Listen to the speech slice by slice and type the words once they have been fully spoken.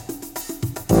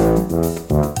I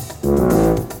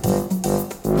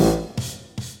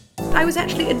was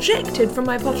actually ejected from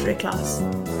my pottery class.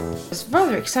 It's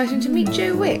rather exciting to meet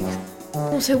Joe Wick.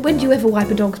 Also, when do you ever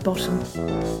wipe a dog's bottom?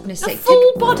 A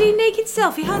full body naked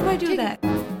selfie. How do I do that?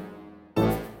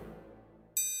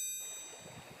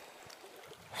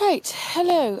 Right,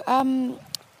 hello.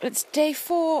 It's day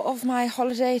 4 of my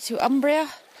holiday to Umbria.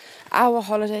 Our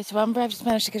holiday to Umbria. I've just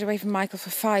managed to get away from Michael for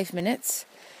 5 minutes.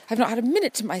 I've not had a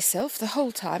minute to myself the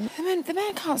whole time. The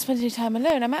man can't spend any time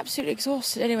alone. I'm absolutely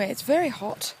exhausted anyway. It's very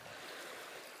hot.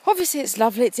 Obviously it's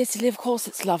lovely. It's Italy, of course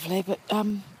it's lovely. But,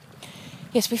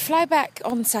 yes, we fly back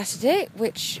on Saturday,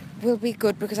 which will be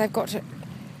good because I've got to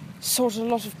sort a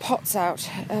lot of pots out.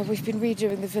 We've been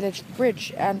redoing the village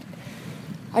bridge and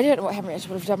I don't know what Henrietta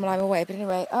will have done while I'm away. But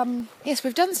anyway, yes,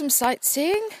 we've done some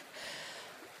sightseeing.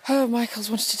 Oh, Michael's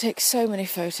wanted to take so many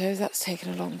photos. That's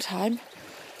taken a long time.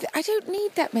 I don't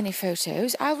need that many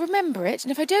photos. I'll remember it,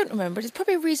 and if I don't remember it, it's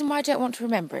probably a reason why I don't want to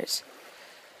remember it.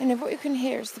 And what you can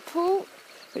hear is the pool,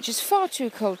 which is far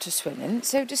too cold to swim in.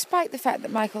 So despite the fact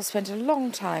that Michael spent a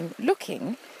long time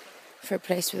looking for a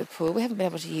place with a pool, we haven't been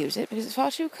able to use it because it's far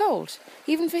too cold,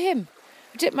 even for him.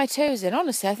 I dip my toes in,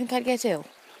 honestly, I think I'd get ill.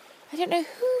 I don't know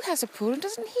who has a pool and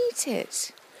doesn't heat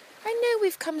it. I know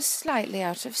we've come slightly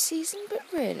out of season, but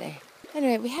really...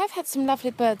 Anyway, we have had some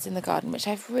lovely birds in the garden, which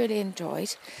I've really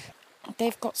enjoyed.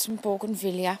 They've got some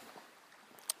bougainvillea,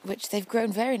 which they've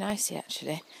grown very nicely,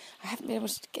 actually. I haven't been able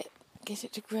to get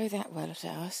it to grow that well at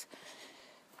ours.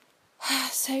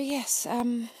 So, yes,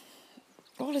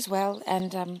 all is well,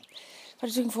 and I'm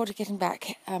looking forward to getting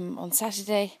back on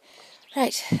Saturday.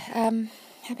 Right,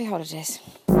 happy holidays.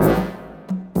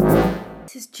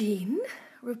 This is Jean,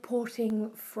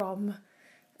 reporting from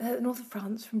the north of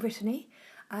France, from Brittany.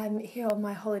 I'm here on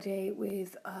my holiday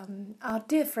with our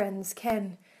dear friends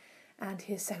Ken and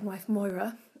his second wife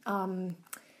Moira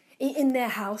in their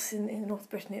house in North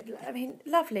Brittany. I mean,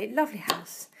 lovely, lovely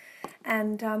house.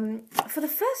 And for the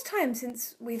first time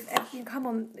since we've been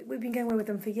going away with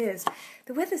them for years,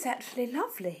 the weather's actually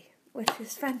lovely, which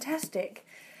is fantastic.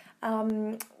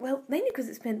 Well, mainly because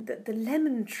it's meant that the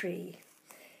lemon tree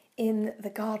in the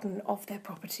garden of their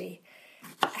property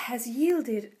has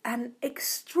yielded an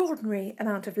extraordinary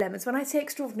amount of lemons. When I say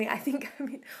extraordinary, I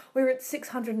mean we're at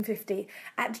 650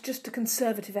 at just a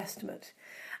conservative estimate.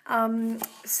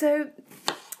 So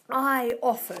I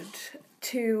offered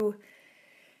to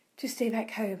stay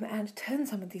back home and turn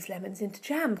some of these lemons into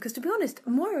jam, because to be honest,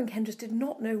 Moira and Ken just did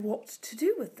not know what to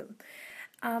do with them.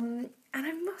 And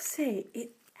I must say,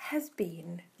 it has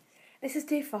been... This is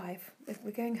day 5. We're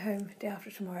going home day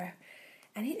after tomorrow.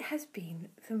 And it has been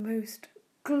the most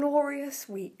glorious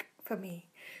week for me,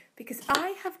 because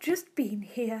I have just been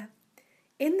here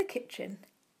in the kitchen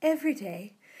every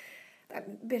day, a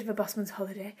bit of a busman's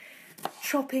holiday,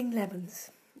 chopping lemons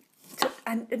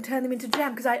and turn them into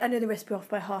jam, because I know the recipe off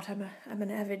by heart. I'm an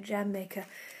avid jam maker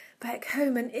back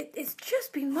home, and it's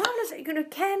just been marvellous. You know,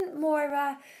 Ken,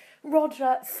 Moira,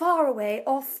 Roger, far away,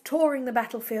 off touring the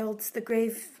battlefields, the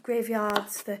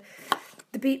graveyards, the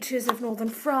beaches of northern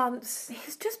France.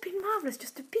 It's just been marvellous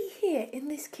just to be here in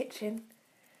this kitchen,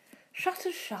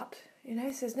 shutters shut, you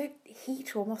know, so there's no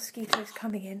heat or mosquitoes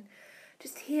coming in,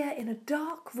 just here in a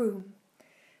dark room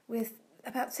with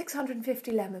about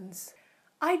 650 lemons.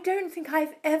 I don't think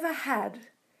I've ever had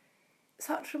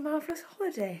such a marvellous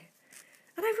holiday.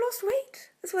 And I've lost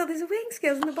weight as well. There's a weighing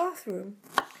scale in the bathroom.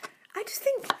 I just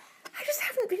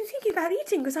haven't been thinking about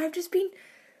eating because I've just been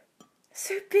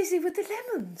so busy with the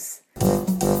lemons.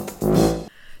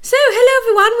 So, hello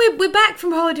everyone, we're back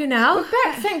from holiday now. We're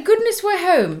back, thank goodness we're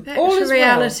home. Back all to is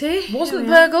reality. Well. Wasn't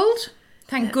burgled,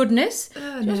 thank goodness.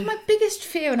 Oh, It was no. my biggest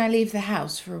fear when I leave the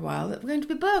house for a while, that we're going to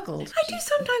be burgled. I do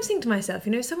sometimes think to myself,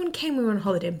 you know, if someone came when we were on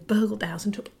holiday and burgled the house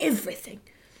and took everything,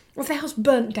 or if the house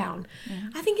burnt down,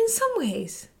 I think in some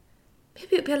ways,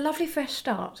 maybe it would be a lovely fresh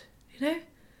start, you know?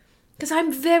 Because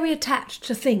I'm very attached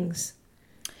to things.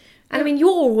 And I mean, you're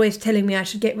always telling me I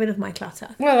should get rid of my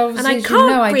clutter. Well, obviously, and I as you can't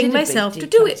know, I bring did a big myself to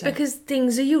do it declutter. because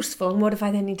things are useful. And what if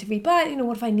I then need to rebuy it? You know,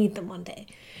 what if I need them one day?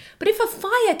 But if a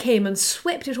fire came and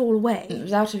swept it all away, It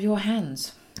was out of your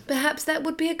hands. perhaps that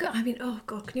would be a good... I mean, oh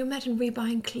God, can you imagine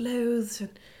rebuying clothes and...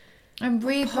 I'm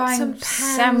Pots and rebuying pans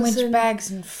sandwich and-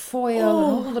 bags and foil and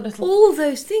all the little all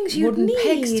those things you wooden need.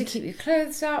 pegs to keep your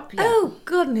clothes up. Yeah. Oh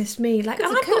goodness me! Like, Good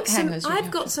and for I've got coat some. hangers, you'd I've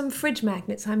have got to- some fridge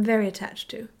magnets. I'm very attached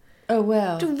to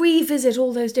Well. revisit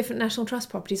all those different National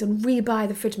Trust properties and rebuy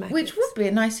the fridge magnets. Which would be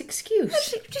a nice excuse.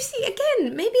 Actually, do you see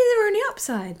again? Maybe there are only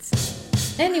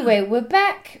upsides. Anyway, we're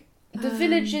back The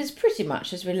village is pretty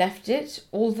much as we left it,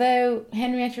 although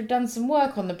Henrietta had done some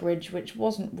work on the bridge which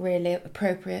wasn't really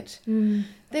appropriate.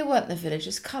 They weren't the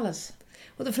village's colours.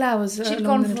 Well, the flowers She'd along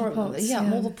gone the for little pots,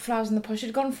 all the flowers in the pot.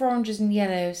 She'd gone for oranges and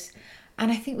yellows,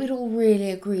 and I think we'd all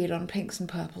really agreed on pinks and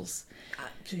purples.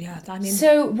 Yeah, I mean...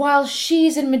 So while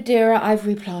she's in Madeira, I've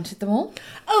replanted them all.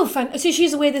 Oh, fine. So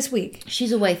she's away this week?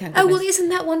 She's away, thank Oh, goodness. well, isn't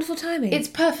that wonderful timing? It's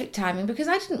perfect timing because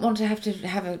I didn't want to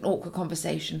have an awkward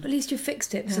conversation. At least you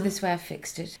fixed it now. So this way I've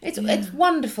fixed it. It's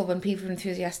wonderful when people are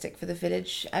enthusiastic for the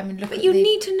village. I mean, But you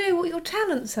need to know what your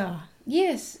talents are.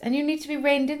 Yes, and you need to be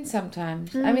reined in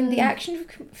sometimes. I mean, the Action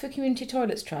for Community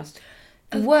Toilets Trust,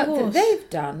 the Of work course. that they've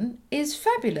done is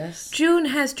fabulous. June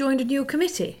has joined a new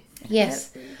committee.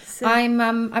 Yes. So- I'm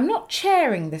not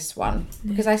chairing this one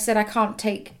because I said I can't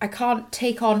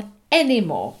take on any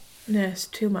more. No, it's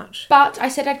too much. But I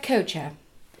said I'd co-chair.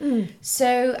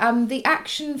 So the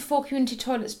Action for Community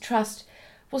Toilets Trust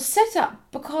was set up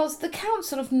because the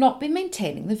council have not been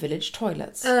maintaining the village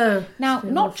toilets. Oh, Now, it's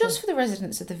been not awful. just for the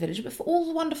residents of the village, but for all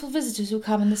the wonderful visitors who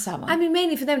come in the summer. I mean,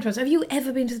 mainly for them to answer. Have you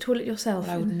ever been to the toilet yourself?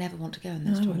 I would never want to go in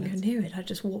No, those I wouldn't toilets. go near it. I'd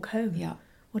just walk home. Yeah.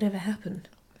 Whatever happened.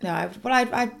 No, I'd probably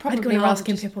I'd go and rather ask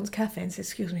him just- Pierpont's Cafe and say,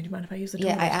 excuse me, do you mind if I use the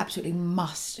Yeah, toilet? I absolutely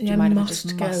must. Do Yeah, you mind if I must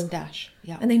just go. must dash?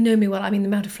 Yeah. And they know me well. I mean, the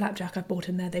amount of flapjack I've bought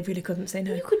in there, they really couldn't say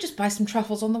no. You could just buy some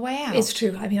truffles on the way out. It's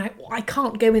true. I mean, I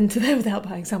can't go into there without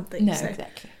buying something. No, so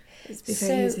exactly. It's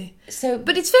very easy. So,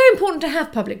 But it's very important to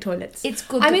have public toilets. It's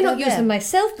good I that may not they're use them there.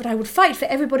 myself, but I would fight for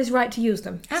everybody's right to use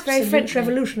them. It's very French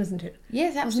Absolutely. Revolution, isn't it?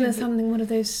 yes, Wasn't absolutely. there something, one of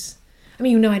those... I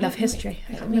mean, you know I love history.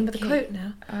 I let can't me remember the get- quote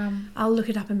now. I'll look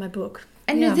it up in my book.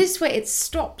 And Yeah. this way, it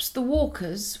stops the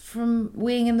walkers from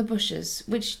weeing in the bushes,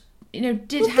 which did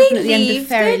Well, happen they at the end of leave.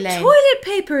 Ferry Their Lane. toilet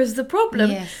paper is the problem.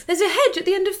 Yes. There's a hedge at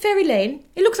the end of Ferry Lane.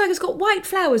 It looks like it's got white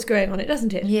flowers growing on it,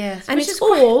 doesn't it? Yes, and which it's is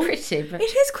quite all pretty, but- It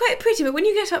is quite pretty, but when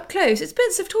you get up close, it's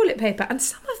bits of toilet paper, and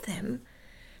some of them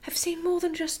have seen more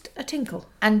than just a tinkle.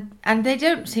 And they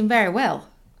don't seem very well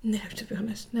No, to be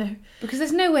honest, no. because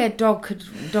there's no way a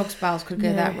dog's bowels could go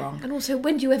No. that wrong. And also,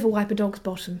 when do you ever wipe a dog's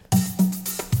bottom?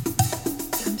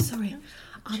 I'm sorry.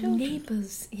 Our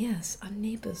neighbours,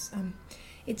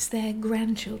 it's their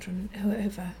grandchildren who are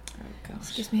over. Oh This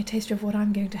gosh. gives me a taster of what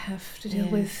I'm going to have to deal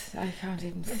with I can't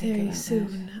even think very about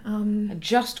soon. that. I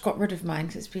just got rid of mine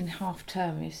because it's been half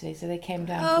term, you see, so they came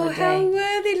down Oh, for a how day.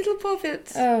 were they, little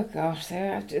poppets? Oh gosh,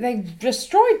 they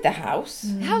destroyed the house.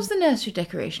 How's the nursery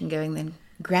decoration going then,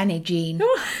 Granny Jean?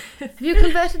 Have you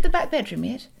converted the back bedroom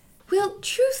yet? Well,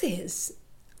 truth is,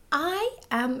 I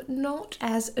am not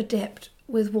as adept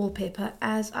with wallpaper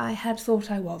as I had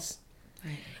thought I was.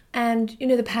 Right. And you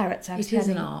know the parrots I was It is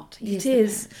an planning. art. It Yes,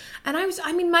 is. the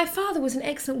And my father was an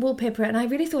excellent wallpaperer, and I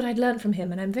really thought I'd learnt from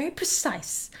him, and I'm very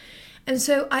precise. And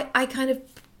so I kind of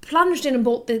plunged in and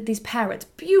bought these parrots,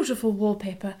 beautiful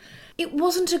wallpaper. It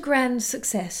wasn't a grand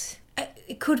success.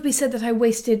 It could be said that I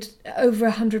wasted over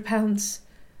 £100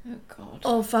 Oh God.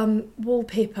 of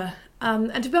wallpaper.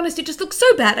 And to be honest, it just looks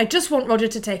so bad. I just want Roger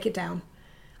to take it down.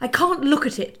 I can't look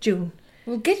at it, June.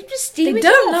 Well, get him to steam They it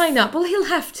don't off. line up. Well, he'll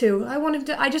have to. I want him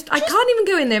to. I can't even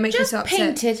go in there. Make me Just so upset.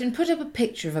 paint it and put up a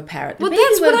picture of a parrot. The Well, baby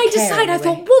that's what won't I care decided. I anyway.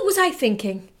 thought, what was I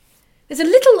thinking? There's a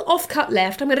little offcut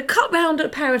left. I'm going to cut round a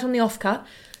parrot on the offcut,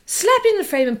 slap it in the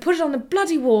frame, and put it on the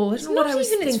bloody wall. That's It's not not what I was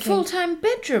even thinking. its full-time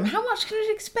bedroom. How much can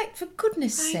it expect, for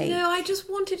goodness' I sake? know. I just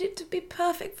wanted it to be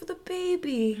perfect for the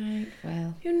baby. Right,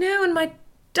 well, You know, and my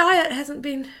diet hasn't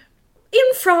been.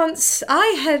 In France, I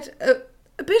had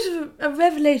a bit of a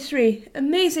revelatory,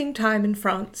 amazing time in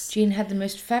France. Jean had the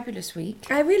most fabulous week.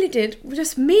 I really did.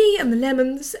 Just me and the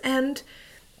lemons, and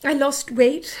I lost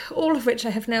weight, all of which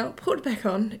I have now put back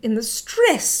on in the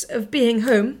stress of being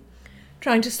home,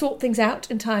 trying to sort things out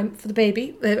in time for the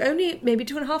baby. There are only maybe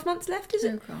 2.5 months left, is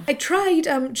it? Oh, gosh. I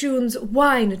tried June's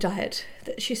wine diet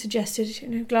that she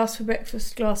suggested, glass for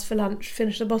breakfast, glass for lunch,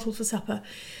 finish the bottle for supper.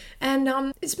 And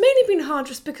it's mainly been hard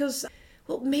just because...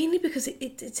 Well, mainly because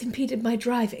it's impeded my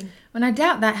driving. And I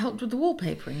doubt that helped with the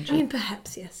wallpapering, I Jean. mean,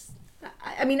 perhaps, yes.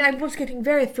 I mean, I was getting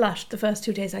very flushed the first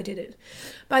 2 days I did it.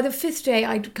 By the 5th day,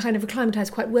 I'd kind of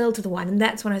acclimatised quite well to the wine, and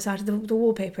that's when I started the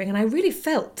wallpapering, and I really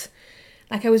felt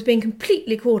like I was being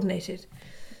completely coordinated.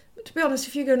 But to be honest,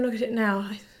 if you go and look at it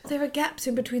now, there are gaps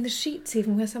in between the sheets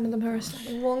even where some of them are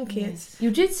slightly wonky. It's...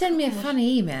 You did send me a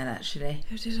funny email, actually.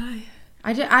 Oh, did I?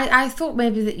 I thought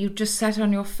maybe that you just sat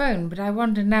on your phone, but I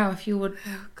wonder now if you would...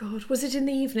 Oh, God. Was it in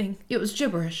the evening? It was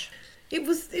gibberish. It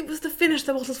was the finish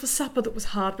the bottles for supper that was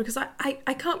hard because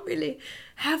I can't really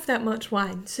have that much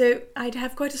wine. So I'd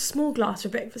have quite a small glass for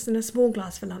breakfast and a small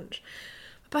glass for lunch.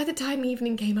 But by the time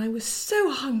evening came, I was so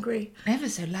hungry. Ever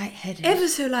so light-headed. Ever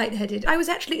so lightheaded. I was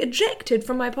actually ejected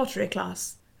from my pottery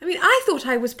class. I mean, I thought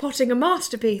I was potting a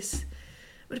masterpiece,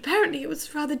 but apparently it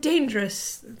was rather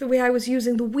dangerous, the way I was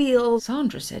using the wheel.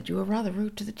 Sandra said you were rather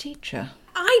rude to the teacher.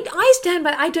 I stand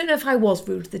by. I don't know if I was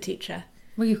rude to the teacher.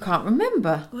 Well, you can't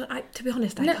remember. Well, to be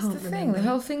honest, I That's can't the thing. remember. The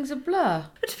whole thing's a blur.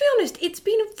 But to be honest, it's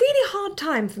been a really hard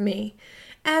time for me.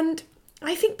 And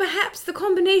I think perhaps the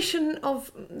combination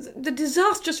of the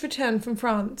disastrous return from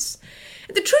France.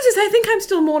 The truth is, I think I'm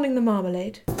still mourning the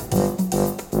marmalade.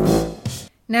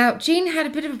 Now, Jean had a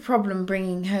bit of a problem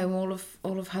bringing home all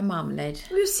of her marmalade.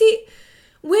 You see,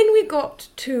 when we got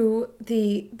to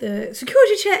the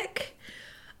security check,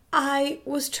 I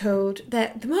was told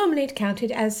that the marmalade counted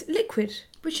as liquid.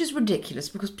 Which is ridiculous,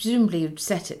 because presumably you'd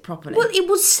set it properly. Well, it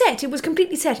was set. It was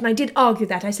completely set, and I did argue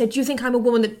that. I said, do you think I'm a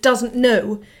woman that doesn't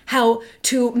know how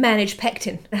to manage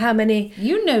pectin? How many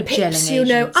You know pips gelling you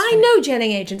know? agents. I know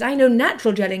gelling agents. I know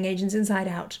natural gelling agents inside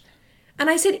out. And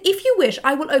I said, if you wish,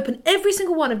 I will open every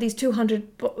single one of these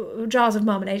 200 jars of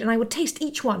marmalade, and I will taste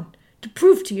each one to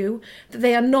prove to you that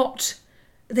they are not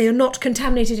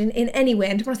contaminated in any way.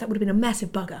 And to be honest, that would have been a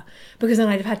massive bugger, because then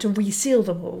I'd have had to reseal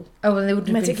them all. Oh, well, they wouldn't have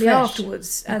been hermetically fresh.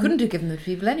 afterwards. You couldn't have given them to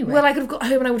people anyway. Well, I could have got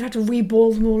home and I would have had to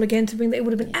re-boil them all again to bring them. It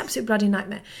would have been an absolute bloody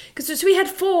nightmare. So we had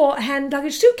 4 hand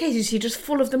luggage suitcases here just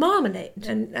full of the marmalade.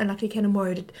 And luckily Ken and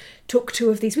Moira took 2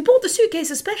 of these. We bought the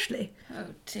suitcase especially Oh,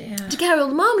 dear. to carry all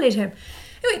the marmalade home.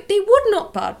 Anyway, they would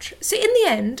not budge. So in the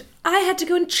end, I had to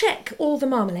go and check all the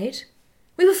marmalade.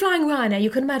 We were flying Ryanair. You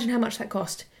can imagine how much that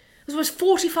cost. It was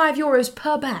 €45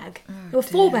 per bag. There were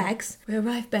 4 bags. We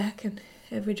arrived back and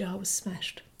every jar was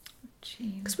smashed.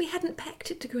 Because we hadn't packed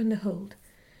it to go in the hold.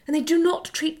 And they do not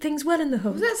treat things well in the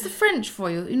hold. Well, that's the French for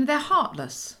you. You know, they're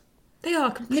heartless. They are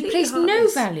They completely place no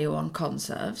heartless. value on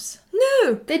conserves.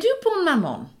 No. They do bon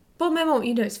maman. Bon maman,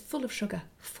 you know, it's full of sugar.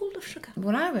 Full of sugar.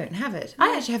 Well, I won't have it.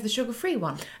 I actually have the sugar-free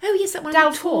one. Oh, yes, that one.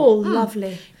 Dal Tall. Fort.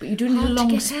 Lovely. But you do need Hard a to long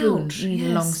get spoon. out. You need a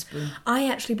Yes. long spoon. I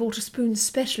actually bought a spoon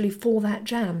specially for that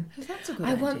jam. Oh, that's a good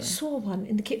I idea. once saw one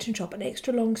in the kitchen shop, an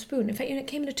extra long spoon. In fact, you know, it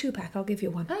came in a 2-pack. I'll give you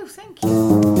one. Oh, thank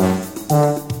you.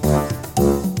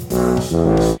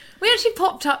 We actually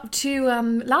popped up to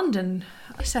London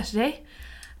Saturday.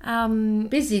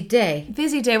 Busy day.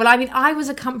 Busy day. Well, I mean, I was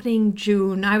accompanying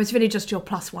June. I was really just your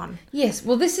plus one. Yes,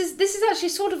 well, this is actually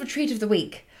sort of a treat of the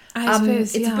week. I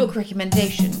suppose, it's yeah. a book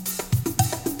recommendation.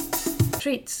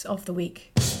 Treats of the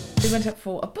week. We went up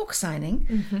for a book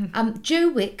signing. Joe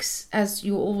Wicks, as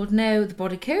you all would know, the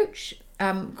body coach,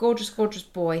 gorgeous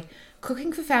boy.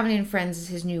 Cooking for Family and Friends is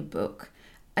his new book.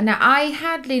 And now I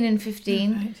had Lean in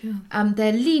 15. Right, yeah.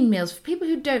 They're lean meals. For people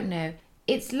who don't know,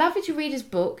 it's lovely to read his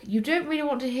book. You don't really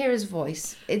want to hear his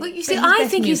voice. Well, you see, I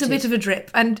think he's a bit of a drip.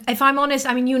 And if I'm honest,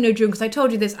 I mean, you know June, because I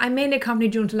told you this. I mainly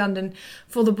accompanied June to London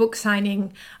for the book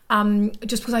signing,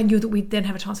 just because I knew that we'd then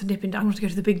have a chance to dip into. I wanted to go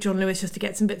to the Big John Lewis just to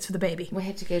get some bits for the baby. We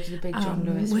had to go to the Big John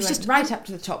Lewis. well, We it's went just- right up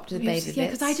to the top to the baby Yeah,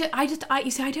 bits. because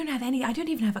you see, I don't have any. I don't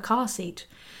even have a car seat.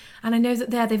 And I know that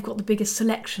there they've got the biggest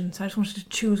selection, so I just wanted to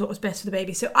choose what was best for the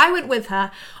baby. So I went with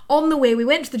her. On the way, we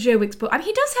went to the Joe Wicks book. I mean,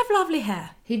 he does have lovely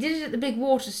hair. He did it at the big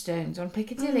Waterstones on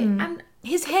Piccadilly. And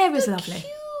His hair is the lovely.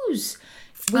 queues.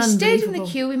 We stayed in the Unbelievable.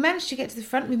 queue. We managed to get to the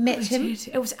front. We met him.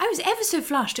 I was ever so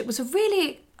flushed. It was a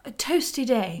really toasty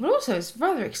day. But also, it's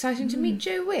rather exciting to meet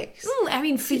Joe Wicks. I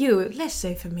mean, for you, less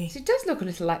so for me. He does look a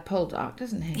little like Poldark,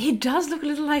 doesn't he? He does look a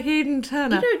little like Aidan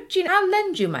Turner. You know, Jean, I'll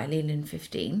lend you my Lean in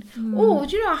 15. Or,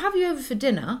 do you know, I'll have you over for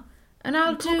dinner and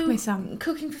I'll Cook me some.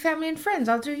 Cooking for Family and Friends.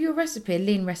 I'll do you a recipe, a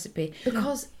lean recipe.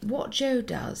 Because what Joe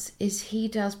does is he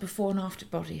does before and after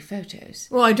body photos.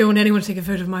 Well, I don't want anyone to take a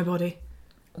photo of my body.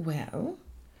 Well,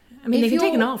 I mean, If they can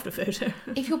take an you're- after photo.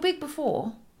 if you're big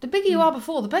before, the bigger you are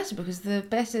before, the better, because the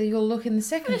better you'll look in the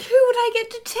second. Who would I get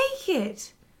to take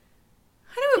it?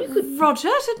 I don't want Roger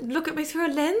to look at me through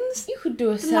a lens. You could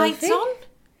do a selfie. Lights on.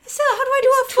 So how do I do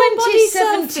a full body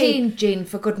selfie? 2017, Jean,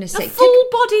 for goodness A sake. full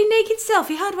body naked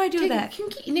selfie. How do I do that? You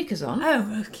can keep your knickers on.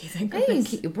 Oh, okay, thank And you can goodness.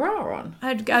 keep your bra on.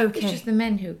 I'd go, It's okay. just the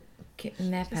men who get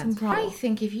in their Some pants. bra. I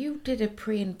think if you did a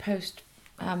pre and post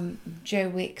Joe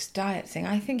Wicks diet thing,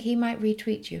 I think he might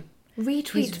retweet you. Retweet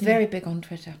He's me. very big on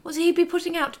Twitter. Was he be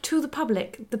putting out to the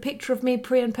public the picture of me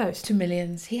pre and post? To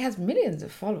millions. He has millions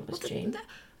of followers, Jean.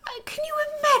 Can you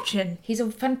imagine? He's a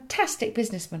fantastic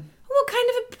businessman. What kind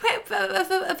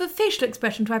of a facial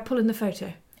expression do I pull in the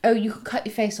photo? Oh, you can cut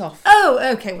your face off. Oh,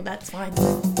 okay, well that's fine.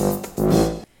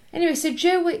 Anyway, so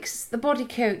Joe Wicks, the body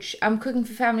coach, Cooking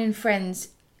for Family and Friends,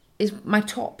 is my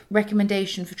top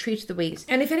recommendation for treat of the week.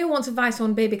 And if anyone wants advice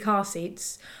on baby car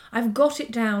seats, I've got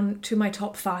it down to my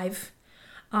top 5.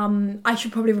 I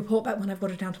should probably report back when I've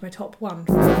got it down to my top 1.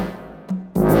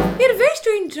 We had a very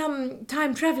strange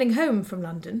time travelling home from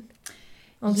London.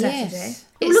 on Saturday. Yes.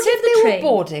 We It were looking said for the they train. were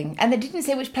boarding, and they didn't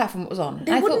say which platform it was on.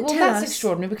 They And I wouldn't thought, well, tell that's us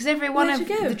extraordinary, because every one where of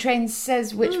to go. the trains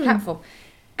says which platform.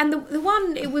 And the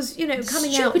one, it was,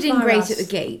 coming out Stupid via ingrate us. at the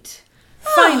gate.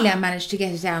 Finally, I managed to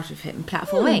get it out of him,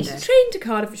 platform 8. There's a train to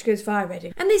Cardiff which goes via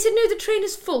Reading. And they said, no, the train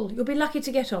is full. You'll be lucky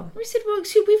to get on. We said, well,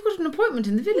 excuse, we've got an appointment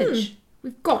in the village.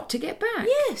 We've got to get back.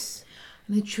 Yes.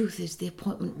 And the truth is, the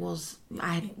appointment was,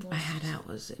 I had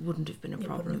hours. It wouldn't have been a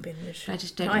problem. It wouldn't have been. I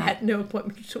just don't I like, had no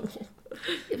appointment at all.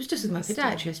 it was just with my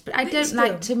podiatrist, but I But don't still.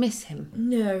 like to miss him.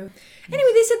 No. Anyway,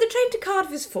 they said the train to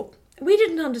Cardiff is full. We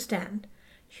didn't understand.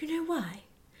 You know why?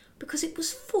 Because it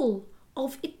was full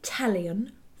of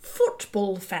Italian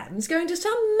football fans going to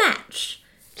some match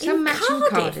in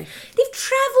Cardiff. They've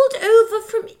travelled over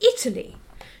from Italy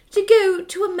to go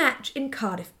to a match in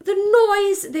Cardiff. The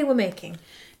noise they were making.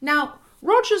 Now,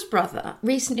 Roger's brother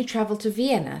recently travelled to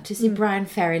Vienna to see Brian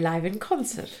Ferry live in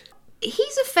concert.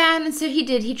 He's a fan, and so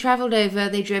he travelled over,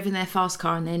 they drove in their fast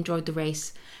car and they enjoyed the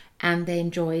race, and they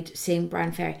enjoyed seeing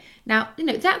Brian Ferry. Now,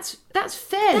 that's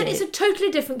fairly... That is a totally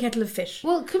different kettle of fish.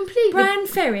 Well, completely. Brian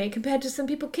Ferry compared to some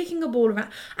people kicking a ball around.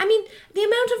 I mean, the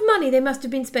amount of money they must have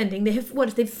been spending. They've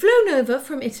flown over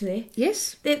from Italy.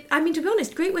 Yes. To be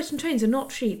honest, Great Western trains are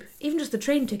not cheap. Even just the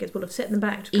train tickets will have set them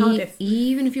back to Cardiff.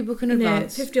 Even if you book in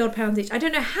advance. £50 odd each. I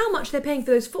don't know how much they're paying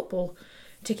for those football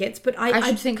tickets, but I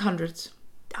should think hundreds.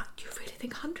 Do you really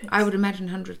think hundreds? I would imagine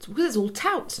hundreds. Because it's all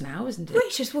touts now, isn't it?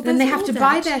 Gracious, well, then they there's have all to that.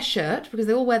 buy their shirt because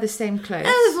they all wear the same clothes.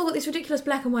 Oh, they've all got these ridiculous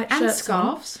black and white and shirts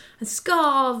scarves. on. And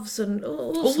scarves and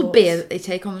all the beer that they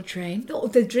take on the train.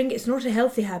 The drink, it's not a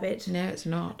healthy habit. No, it's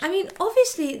not. I mean,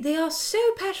 obviously, they are so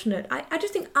passionate. I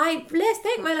just think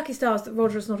thank my lucky stars that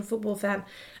Roger is not a football fan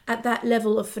at that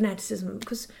level of fanaticism.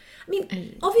 Because, I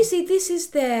mean, obviously, this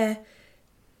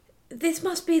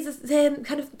must be their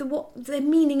kind of their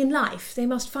meaning in life. They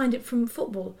must find it from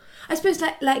football. I suppose,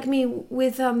 like me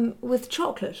with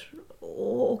chocolate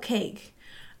or cake.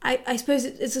 I suppose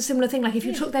it's a similar thing. Like if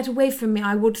you took that away from me,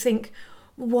 I would think,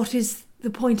 what is the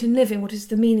point in living? What is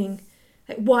the meaning?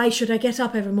 Like, why should I get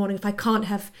up every morning if I can't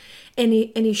have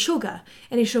any sugar,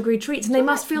 any sugary treats? And they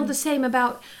must feel the same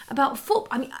about football.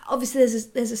 I mean, obviously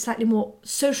there's a slightly more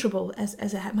sociable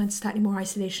mine's slightly more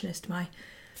isolationist.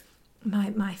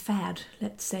 My fad,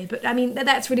 let's say. But I mean,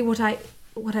 that's really what I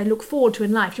look forward to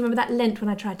in life. Do you remember that Lent when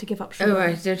I tried to give up sugar? Oh,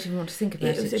 I don't even want to think about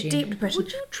it. It was a deep depression.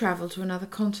 Would you travel to another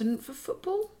continent for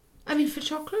football? I mean, for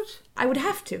chocolate? I would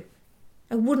have to.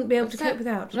 I wouldn't be able to cope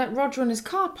without. Like Roger and his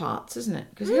car parts, isn't it?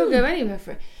 Because he'll go anywhere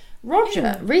for it.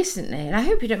 Roger, recently, and I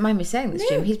hope you don't mind me saying this,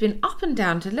 Jim, he's been up and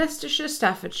down to Leicestershire,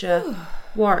 Staffordshire,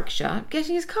 Warwickshire,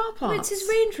 getting his car parts. Well, it's his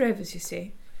Range Rovers, you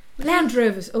see. Land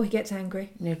Rovers. Oh, he gets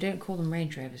angry. No, don't call them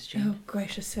Range Rovers, Jim. Oh,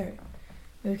 gracious, sorry.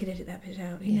 Maybe we could edit that bit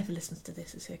out. He never listens to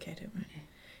this. It's okay, don't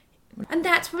worry. And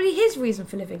that's probably his reason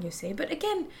for living, you see. But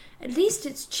again, at least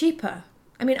it's cheaper.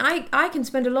 I mean, I can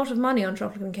spend a lot of money on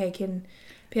chocolate and cake in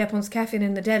Pierre Ponce Cafe and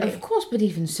in the deli. Of course, but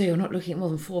even so, you're not looking at more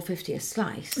than $4.50 a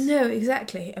slice. No,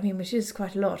 exactly. I mean, which is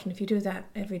quite a lot. And if you do that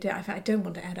every day, in fact, I don't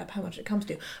want to add up how much it comes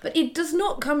to. But it does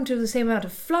not come to the same amount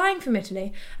of flying from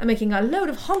Italy and making a load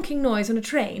of honking noise on a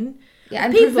train. Yeah,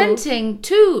 and preventing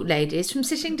two ladies from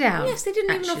sitting down. Yes, they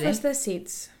didn't even offer us their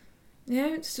seats. Yeah,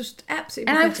 it's just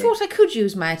absolutely And pathetic. I thought I could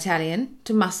use my Italian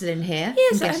to muscle in here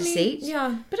and get a seat.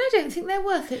 Yeah. But I don't think they're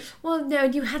worth it. Well, no,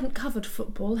 you hadn't covered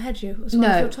football, had you? It was No,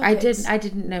 one of your topics. I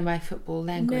didn't know my football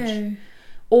language. No.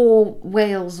 Or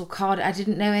Wales or Cardiff. I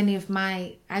didn't know any of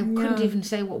my... I couldn't even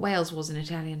say what Wales was in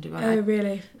Italian, do I? Oh,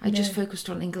 really? I just focused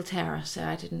on Inglaterra, so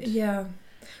I didn't... Yeah.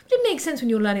 But it makes sense when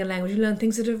you're learning a language. You learn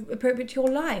things that are appropriate to your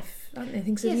life, aren't they?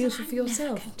 Things that are useful for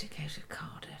yourself. I'm never going to go to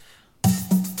Cardiff.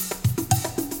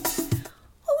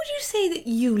 What would you say that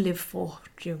you live for,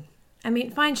 June? I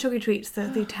mean, fine sugary treats,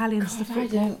 the Italians, the football. I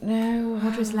don't know.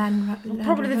 Roger's land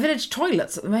Probably the village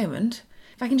toilets at the moment.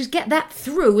 If I can just get that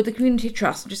through with the community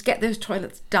trust, and just get those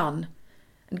toilets done,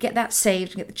 and get that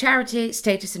saved, and get the charity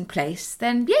status in place,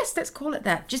 then yes, let's call it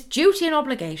that. Just duty and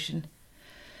obligation.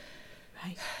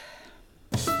 Right.